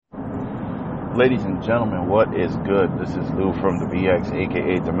Ladies and gentlemen, what is good? This is Lou from the BX,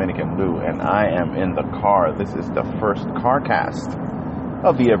 aka Dominican Lou, and I am in the car. This is the first Carcast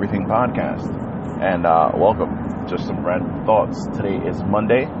of the Everything Podcast. And welcome. Just some random thoughts. Today is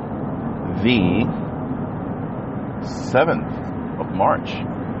Monday, the 7th of March,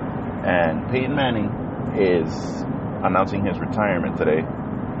 and Peyton Manning is announcing his retirement today.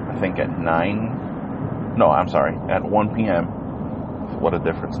 I think at 1 p.m. What a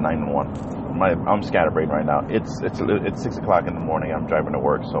difference, 9 and 1. I'm scatterbrained right now. It's 6 o'clock in the morning. I'm driving to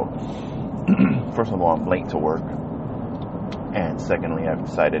work, so first of all, I'm late to work, and secondly, I've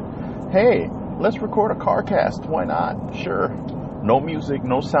decided, hey, let's record a Carcast. Why not? Sure. No music,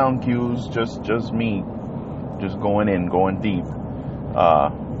 no sound cues, just me, just going deep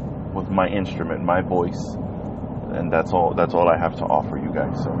with my instrument, my voice, and that's all I have to offer you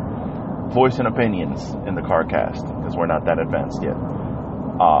guys. So, voice and opinions in the Carcast, because we're not that advanced yet.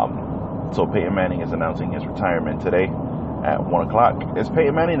 So Peyton Manning is announcing his retirement today at 1 o'clock. Is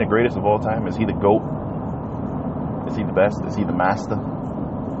Peyton Manning the greatest of all time? Is he the GOAT? Is he the best? Is he the master?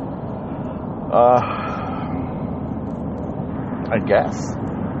 I guess.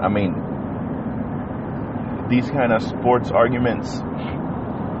 I mean, these kind of sports arguments,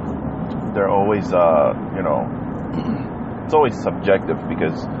 they're always, it's always subjective,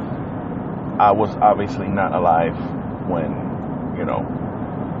 because I was obviously not alive when,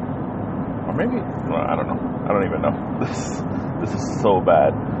 or maybe, well, I don't know. I don't even know. This is so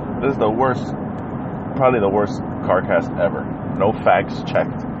bad. This is probably the worst Carcast ever. No facts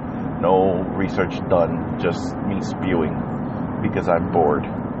checked, no research done, just me spewing because I'm bored.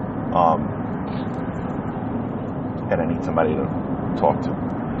 And I need somebody to talk to.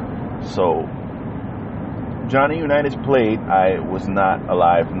 So, Johnny Unitas played. I was not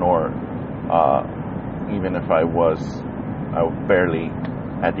alive, nor even if I was barely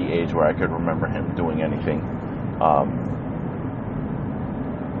at the age where I could remember him doing anything.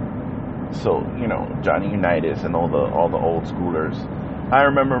 So, Johnny Unitas and all the old schoolers. I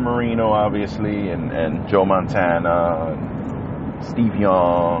remember Marino, obviously, and Joe Montana, and Steve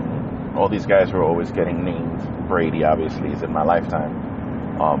Young. All these guys were always getting named. Brady, obviously, is in my lifetime.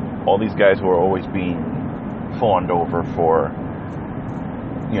 All these guys were always being fawned over for,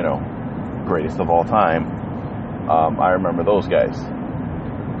 greatest of all time. I remember those guys.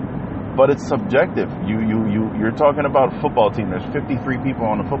 But it's subjective. You're talking about a football team. There's 53 people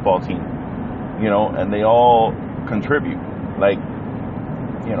on the football team, and they all contribute. Like,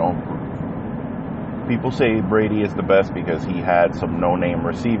 people say Brady is the best because he had some no-name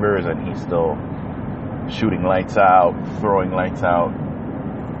receivers and he's still shooting lights out, throwing lights out,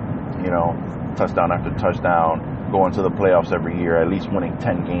 touchdown after touchdown, going to the playoffs every year, at least winning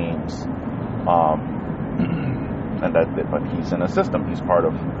 10 games. And that's it. But he's in a system. He's part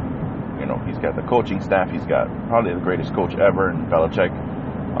of, he's got the coaching staff. He's got probably the greatest coach ever in Belichick,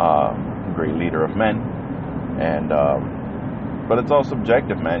 great leader of men. And, but it's all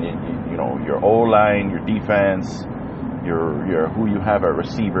subjective, man. Your O-line, your defense, your who you have at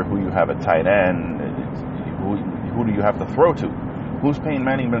receiver, who you have at tight end, who do you have to throw to? Who's Peyton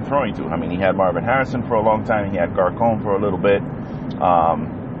Manning been throwing to? I mean, he had Marvin Harrison for a long time. He had Garcon for a little bit.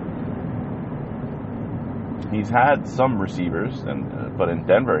 He's had some receivers, but in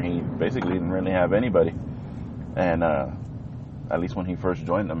Denver, he basically didn't really have anybody. And at least when he first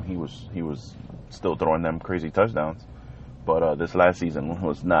joined them, he was still throwing them crazy touchdowns. But this last season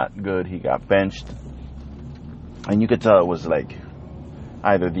was not good. He got benched, and you could tell it was like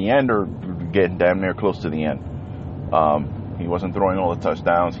either the end or getting damn near close to the end. He wasn't throwing all the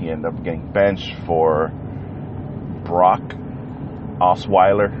touchdowns. He ended up getting benched for Brock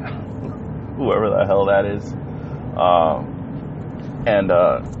Osweiler, whoever the hell that is. And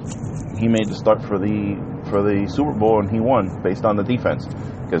he made the start for the Super Bowl, and he won based on the defense,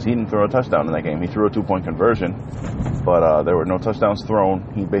 because he didn't throw a touchdown in that game. He threw a 2-point conversion, but there were no touchdowns thrown.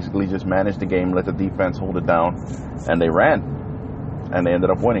 He basically just managed the game, let the defense hold it down, and they ran, and they ended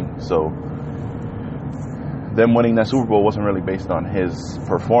up winning. So them winning that Super Bowl wasn't really based on his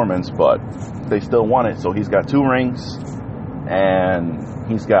performance, but they still won it. So he's got 2 rings, and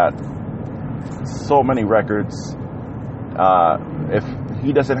he's got so many records. If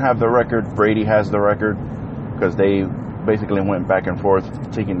he doesn't have the record, Brady has the record, because they basically went back and forth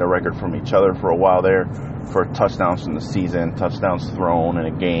taking the record from each other for a while there for touchdowns in the season, touchdowns thrown in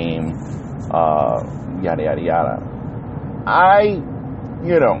a game, yada yada yada.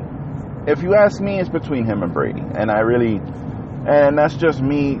 If you ask me, it's between him and Brady, and that's just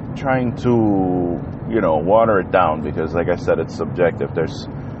me trying to water it down, because like I said, it's subjective. There's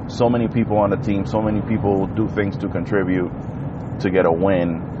so many people on the team, so many people do things to contribute to get a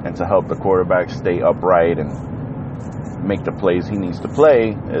win, and to help the quarterback stay upright and make the plays he needs to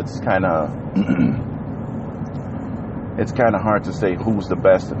play, it's kind of hard to say who's the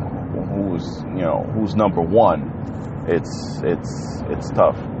best and who's number one. It's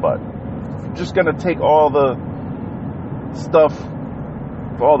tough, but I'm just gonna take all the stuff,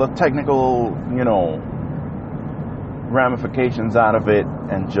 all the technical ramifications out of it,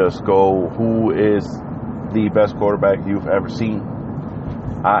 and just go, who is the best quarterback you've ever seen?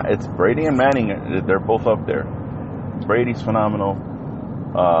 It's Brady and Manning. They're both up there. Brady's phenomenal.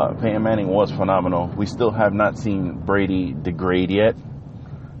 Peyton Manning was phenomenal. We still have not seen Brady degrade yet.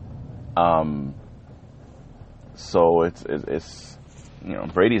 So it's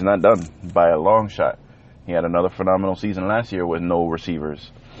Brady's not done by a long shot. He had another phenomenal season last year with no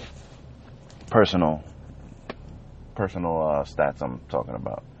receivers. Personal stats I'm talking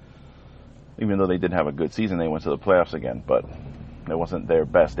about. Even though they did have a good season, they went to the playoffs again, but it wasn't their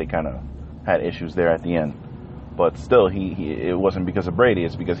best. They kind of had issues there at the end. But still, it wasn't because of Brady.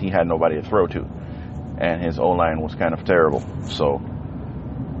 It's because he had nobody to throw to, and his O-line was kind of terrible. So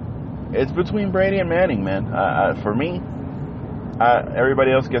it's between Brady and Manning, man. For me,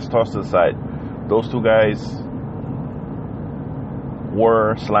 everybody else gets tossed to the side. Those two guys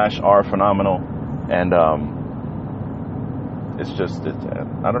are phenomenal, and it's just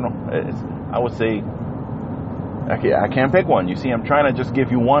I don't know. I would say I can't pick one. You see, I'm trying to just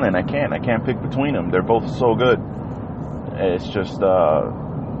give you one, and I can't pick between them. They're both so good. It's just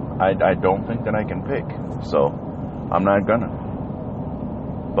I don't think that I can pick, so I'm not gonna.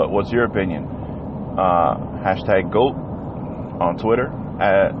 But what's your opinion? Hashtag GOAT on Twitter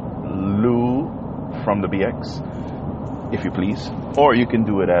at Lou from the BX, if you please, or you can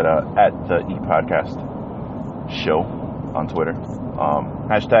do it at the ePodcast show on Twitter.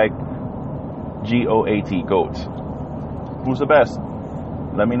 Hashtag GOAT, GOAT. Who's the best?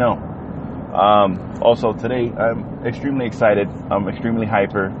 Let me know. Also today, I'm extremely excited. I'm extremely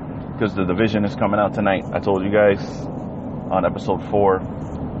hyper because the division is coming out tonight. I told you guys on episode 4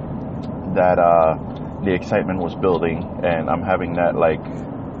 that the excitement was building, and I'm having that, like,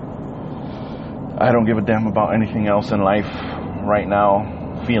 I don't give a damn about anything else in life right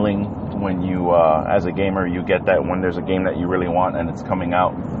now feeling when you, as a gamer, you get that when there's a game that you really want and it's coming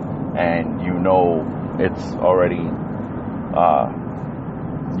out, and it's already,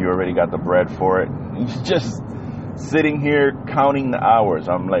 you already got the bread for it. You're just sitting here counting the hours.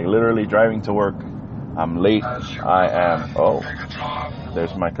 I'm like literally driving to work. I'm late.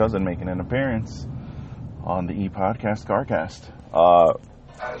 There's my cousin making an appearance on the ePodcast Carcast.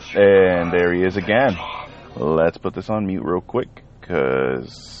 And there he is again. Let's put this on mute real quick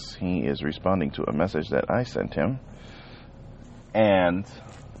because he is responding to a message that I sent him. And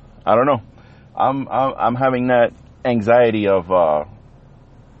I don't know. I'm having that anxiety of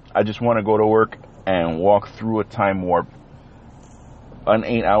I just want to go to work and walk through a time warp, an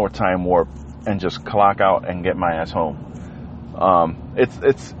 8-hour time warp, and just clock out and get my ass home.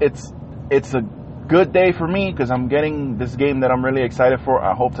 It's a good day for me because I'm getting this game that I'm really excited for.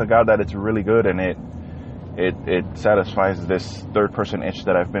 I hope to God that it's really good and it satisfies this third person itch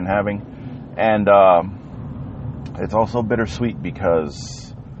that I've been having. And it's also bittersweet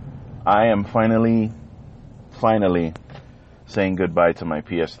because I am finally saying goodbye to my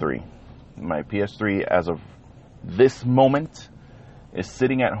PS3. My PS3, as of this moment, is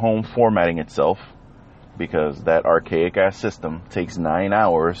sitting at home formatting itself because that archaic ass system takes 9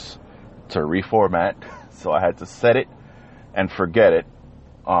 hours to reformat. So I had to set it and forget it.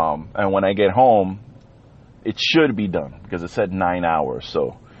 And when I get home, it should be done because it said 9 hours.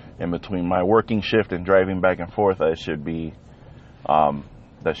 So in between my working shift and driving back and forth, that should be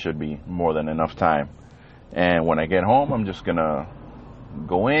more than enough time. And when I get home, I'm just gonna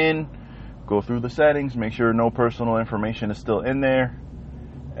go through the settings, make sure no personal information is still in there,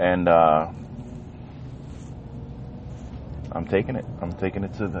 and I'm taking it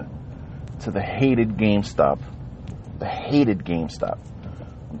to the hated GameStop.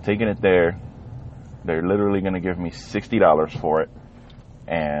 I'm taking it there. They're literally gonna give me $60 for it,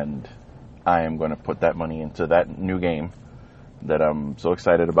 and I am gonna put that money into that new game that I'm so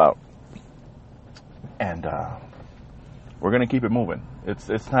excited about. And we're gonna keep it moving.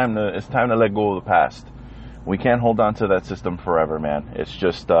 It's time to let go of the past. We can't hold on to that system forever, man. It's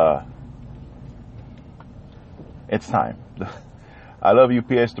just it's time. I love you,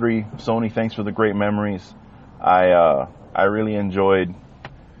 PS3. Sony, thanks for the great memories. I really enjoyed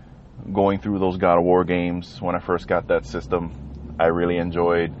going through those God of War games when I first got that system. I really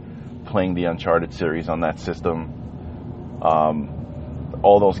enjoyed playing the Uncharted series on that system.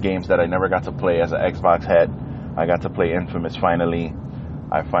 All those games that I never got to play as an Xbox head, I got to play Infamous finally.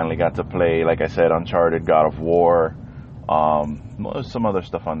 I finally got to play, like I said, Uncharted, God of War. Some other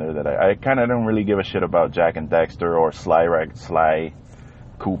stuff on there that I kind of don't really give a shit about. Jack and Dexter or Sly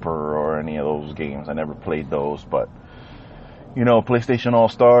Cooper or any of those games. I never played those, but you know, PlayStation All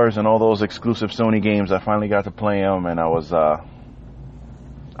Stars and all those exclusive Sony games, I finally got to play them, and I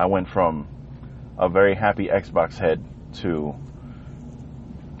went from a very happy Xbox head to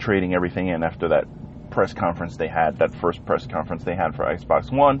trading everything in after that press conference they had, that first press conference they had for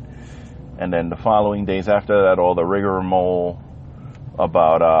Xbox One. And then the following days after that, all the rigmarole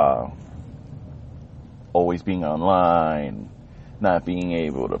about always being online, not being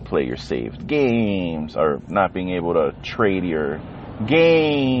able to play your saved games, or not being able to trade your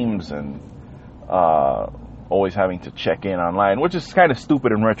games, and always having to check in online, which is kind of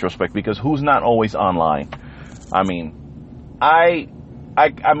stupid in retrospect, because who's not always online? I mean, I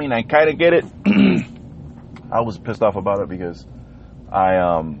kind of get it. I was pissed off about it because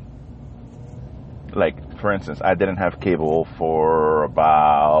like, for instance, I didn't have cable for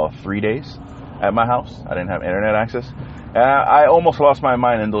about 3 days at my house. I didn't have internet access. I almost lost my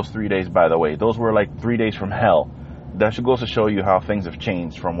mind in those 3 days, by the way. Those were like 3 days from hell. That should goes to show you how things have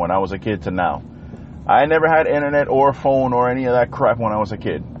changed from when I was a kid to now. I never had internet or phone or any of that crap when I was a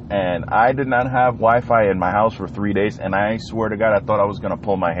kid. And I did not have Wi-Fi in my house for 3 days. And I swear to God, I thought I was going to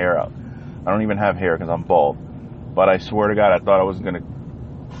pull my hair out. I don't even have hair because I'm bald. But I swear to God, I thought I was going to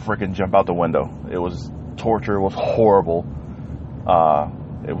freaking jump out the window. It was torture. It was horrible.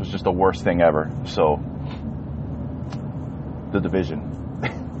 It was just the worst thing ever. So, The Division.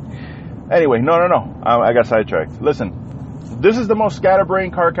 Anyway, no. I got sidetracked. Listen, this is the most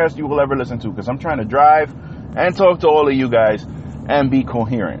scatterbrained Carcast you will ever listen to, because I'm trying to drive and talk to all of you guys and be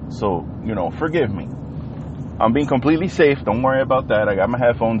coherent. So, you know, forgive me. I'm being completely safe. Don't worry about that. I got my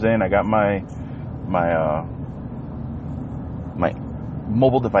headphones in. I got my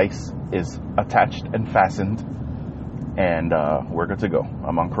mobile device is attached and fastened, and we're good to go.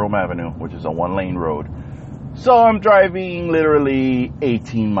 I'm on Chrome Avenue, which is a 1-lane road. So I'm driving literally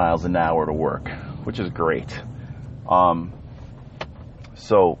 18 miles an hour to work, which is great.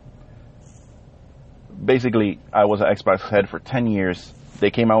 So basically, I was an Xbox head for 10 years. They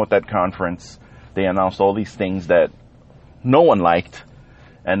came out with that conference. They announced all these things that no one liked.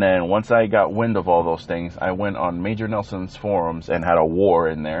 And then once I got wind of all those things, I went on Major Nelson's forums and had a war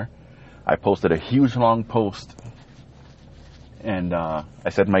in there. I posted a huge long post, and I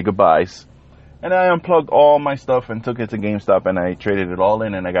said my goodbyes. And I unplugged all my stuff and took it to GameStop, and I traded it all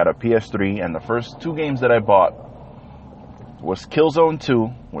in, and I got a PS3. And the first 2 games that I bought was Killzone 2,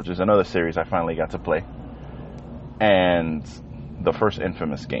 which is another series I finally got to play, and the first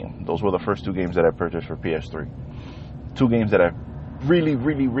Infamous game. Those were the first 2 games that I purchased for PS3. 2 games that I've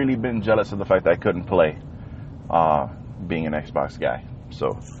really been jealous of the fact that I couldn't play, being an Xbox guy.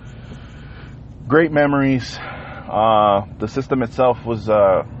 So, great memories. The system itself was,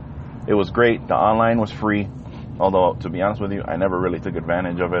 it was great. The online was free. Although, to be honest with you, I never really took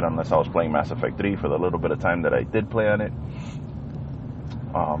advantage of it unless I was playing Mass Effect 3 for the little bit of time that I did play on it.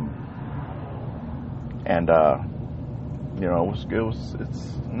 You know, it's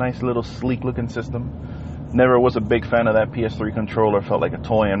a nice little sleek looking system. Never was a big fan of that PS3 controller. Felt like a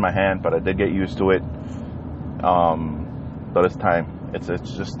toy in my hand, but I did get used to it. But it's time. It's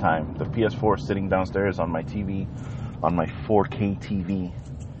just time. The PS4 is sitting downstairs on my TV, on my 4K TV,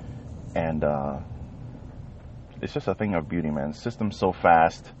 and it's just a thing of beauty, man. The system's so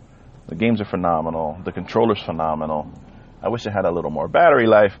fast. The games are phenomenal. The controller's phenomenal. I wish it had a little more battery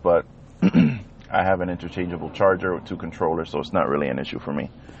life, but I have an interchangeable charger with 2 controllers, so it's not really an issue for me.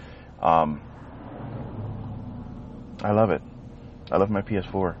 I love it. I love my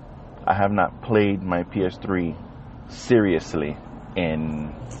PS4. I have not played my PS3 seriously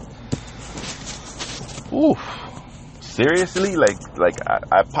in... Seriously? Like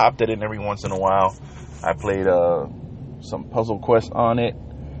I popped it in every once in a while. I played some Puzzle Quest on it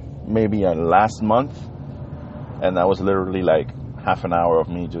maybe last month, and that was literally like half an hour of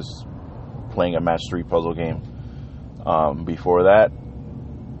me just playing a match 3 puzzle game. Before that,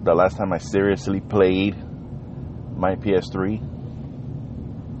 the last time I seriously played my PS3,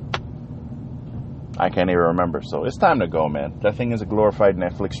 I can't even remember. So it's time to go, man. That thing is a glorified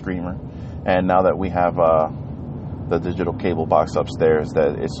Netflix streamer, and now that we have the digital cable box upstairs,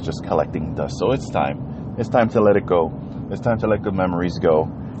 that it's just collecting dust. So it's time to let it go. It's time to let the memories go,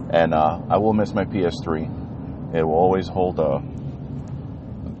 and I will miss my PS3. It will always hold a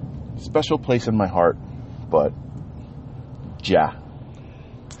special place in my heart, but ja,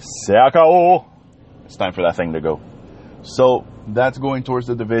 se acabó. It's time for that thing to go. So that's going towards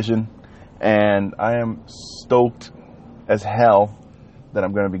The Division, and I am stoked as hell that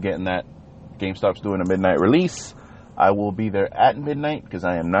I'm going to be getting that. GameStop's doing a midnight release. I will be there at midnight because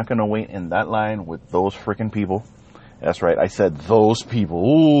I am not going to wait in that line with those freaking people. That's right, I said those people.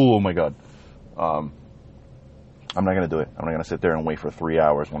 Oh my God. I'm not going to do it. I'm not going to sit there and wait for 3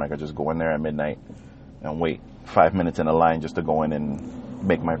 hours when I could just go in there at midnight and wait 5 minutes in a line just to go in and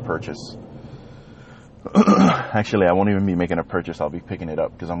make my purchase. Actually, I won't even be making a purchase. I'll be picking it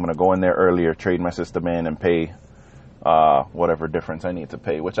up because I'm going to go in there earlier, trade my system in, and pay whatever difference I need to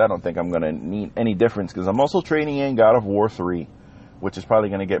pay, which I don't think I'm going to need any difference because I'm also trading in God of War 3, which is probably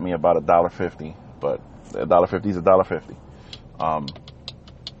going to get me about $1.50, but $1.50 is $1.50.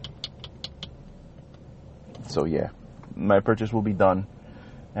 So yeah, my purchase will be done,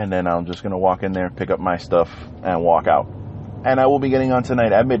 and then I'm just going to walk in there, pick up my stuff, and walk out. And I will be getting on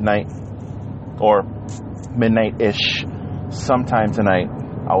tonight at midnight, or midnight-ish, sometime tonight.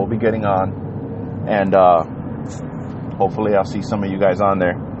 I will be getting on, and hopefully I'll see some of you guys on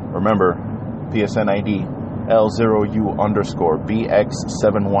there. Remember, PSN ID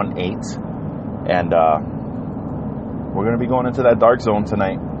L0U_BX718, and we're going to be going into that dark zone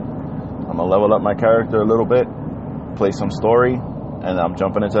tonight. I'm going to level up my character a little bit, play some story, and I'm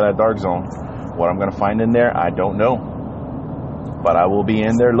jumping into that dark zone. What I'm going to find in there, I don't know, but I will be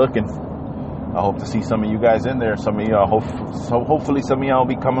in there looking. I hope to see some of you guys in there. Some of y'all, hopefully some of y'all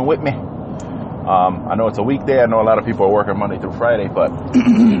will be coming with me. I know it's a weekday. I know a lot of people are working Monday through Friday, but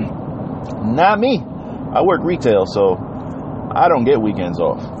not me. I work retail, so I don't get weekends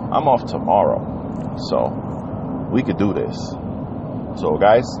off. I'm off tomorrow, so we could do this. So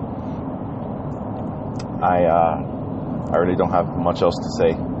guys, I really don't have much else to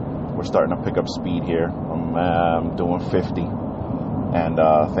say. We're starting to pick up speed here. I'm doing 50, and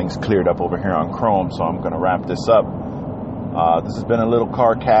things cleared up over here on Chrome, so I'm going to wrap this up. This has been a little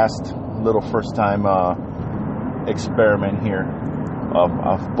Carcast, little first time experiment here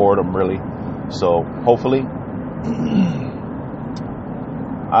of boredom, really. So hopefully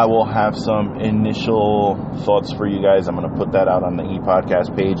I will have some initial thoughts for you guys. I'm going to put that out on the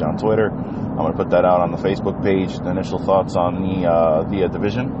ePodcast page on Twitter. I'm going to put that out on the Facebook page, the initial thoughts on the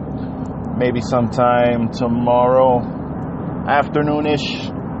Division. Maybe sometime tomorrow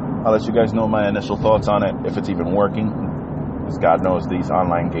afternoon-ish, I'll let you guys know my initial thoughts on it, if it's even working. Because God knows these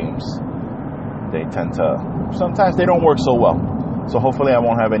online games, they tend to, sometimes they don't work so well. So hopefully I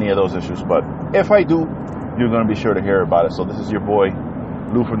won't have any of those issues. But if I do, you're going to be sure to hear about it. So this is your boy,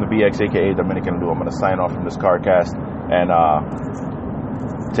 Lou from the BX, a.k.a. Dominican Lou. I'm going to sign off from this Carcast. And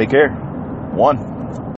take care. 1.